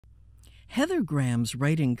Heather Graham's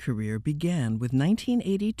writing career began with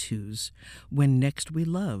 1982's When Next We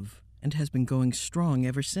Love and has been going strong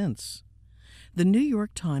ever since. The New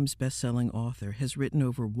York Times bestselling author has written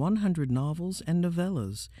over 100 novels and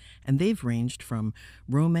novellas, and they've ranged from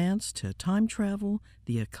romance to time travel,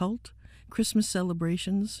 the occult, Christmas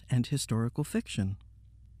celebrations, and historical fiction.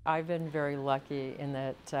 I've been very lucky in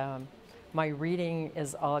that my reading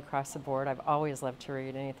is all across the board. I've always loved to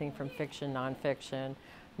read anything from fiction, nonfiction,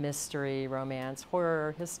 mystery, romance,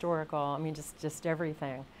 horror, historical, I mean just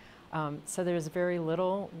everything. So there's very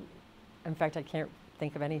little, in fact I can't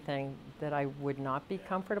think of anything that I would not be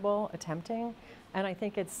comfortable attempting. And I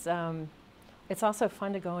think it's also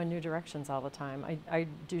fun to go in new directions all the time. I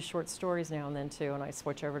do short stories now and then too, and I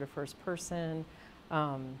switch over to first person.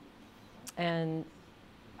 And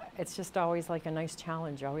it's just always like a nice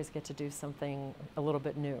challenge. You always get to do something a little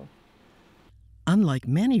bit new. Unlike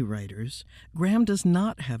many writers, Graham does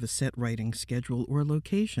not have a set writing schedule or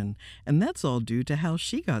location, and that's all due to how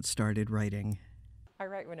she got started writing. I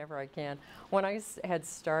write whenever I can. When I had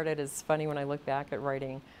started, it's funny when I look back at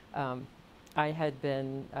writing, I'd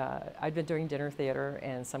been doing dinner theater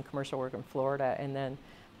and some commercial work in Florida, and then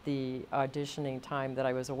the auditioning time that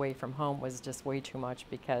I was away from home was just way too much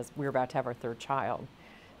because we were about to have our third child.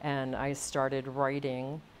 And I started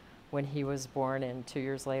writing when he was born, and 2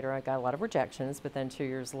 years later I got a lot of rejections, but then 2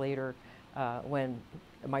 years later, when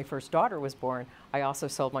my first daughter was born, I also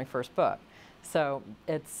sold my first book. So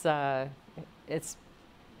it's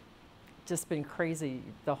just been crazy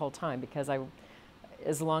the whole time because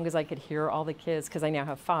as long as I could hear all the kids, because I now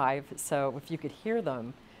have 5, so if you could hear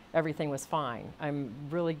them, everything was fine. I'm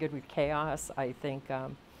really good with chaos. I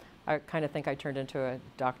kind of think I turned into a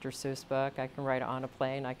Dr. Seuss book. I can write on a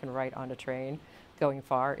plane, I can write on a train, going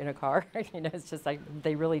far in a car. You know, it's just like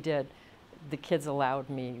they really did. The kids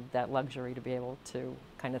allowed me that luxury to be able to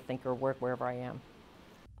kind of think or work wherever I am.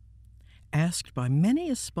 Asked by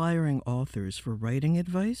many aspiring authors for writing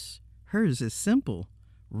advice, hers is simple: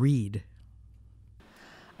 read.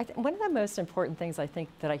 One of the most important things I think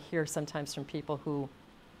that I hear sometimes from people who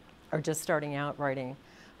are just starting out writing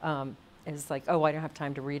is like, oh, I don't have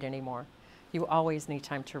time to read anymore. You always need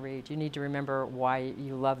time to read. You need to remember why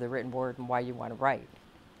you love the written word and why you want to write.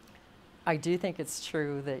 I do think it's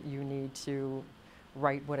true that you need to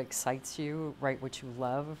write what excites you, write what you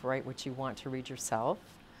love, write what you want to read yourself.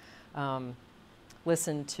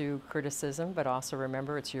 Listen to criticism, but also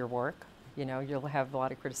remember it's your work. You know, you'll have a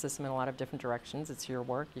lot of criticism in a lot of different directions. It's your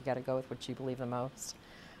work. You got to go with what you believe the most.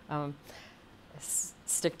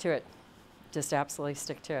 Stick to it. Just absolutely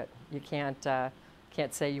stick to it. You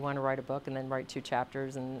can't say you want to write a book and then write 2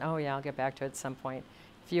 chapters and, oh yeah, I'll get back to it at some point.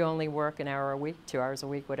 If you only work an hour a week, 2 hours a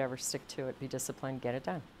week, whatever, stick to it. Be disciplined. Get it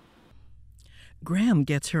done. Graham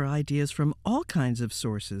gets her ideas from all kinds of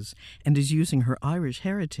sources and is using her Irish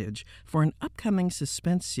heritage for an upcoming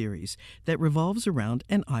suspense series that revolves around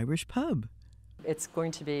an Irish pub. It's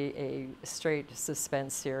going to be a straight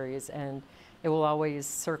suspense series, and it will always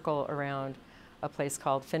circle around a place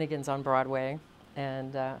called Finnegan's on Broadway.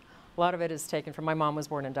 And a lot of it is taken from, my mom was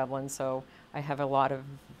born in Dublin, so I have a lot of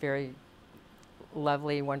very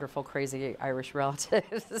lovely, wonderful, crazy Irish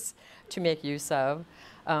relatives to make use of.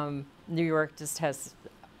 New York just has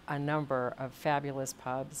a number of fabulous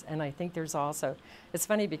pubs, and I think there's also, it's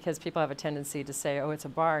funny because people have a tendency to say, oh, it's a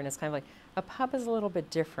bar, and it's kind of like, a pub is a little bit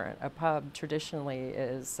different. A pub traditionally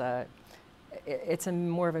is, it's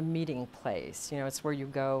more of a meeting place. You know, it's where you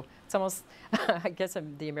go, it's almost, I guess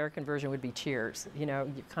the American version would be Cheers. You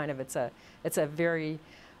know, you kind of, it's a very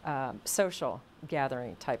social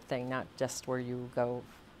gathering type thing, not just where you go,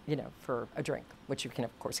 you know, for a drink, which you can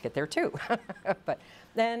of course get there too. But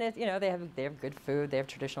then you know, they have good food, they have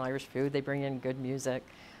traditional Irish food, they bring in good music.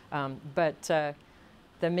 But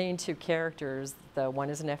the main 2 characters, the one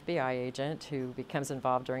is an FBI agent who becomes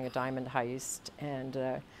involved during a diamond heist,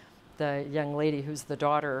 and the young lady who's the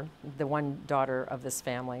daughter, the one daughter of this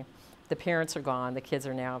family. The parents are gone, the kids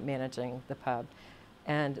are now managing the pub.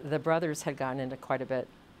 And the brothers had gotten into quite a bit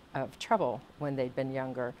of trouble when they'd been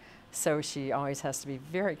younger. So she always has to be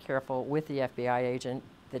very careful with the FBI agent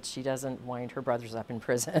that she doesn't wind her brothers up in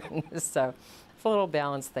prison. So it's a little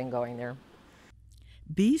balanced thing going there.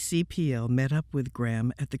 BCPL met up with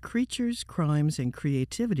Graham at the Creatures, Crimes, and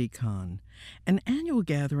Creativity Con, an annual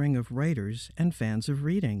gathering of writers and fans of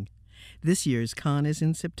reading. This year's con is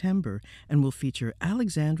in September and will feature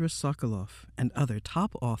Alexandra Sokoloff and other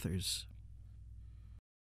top authors.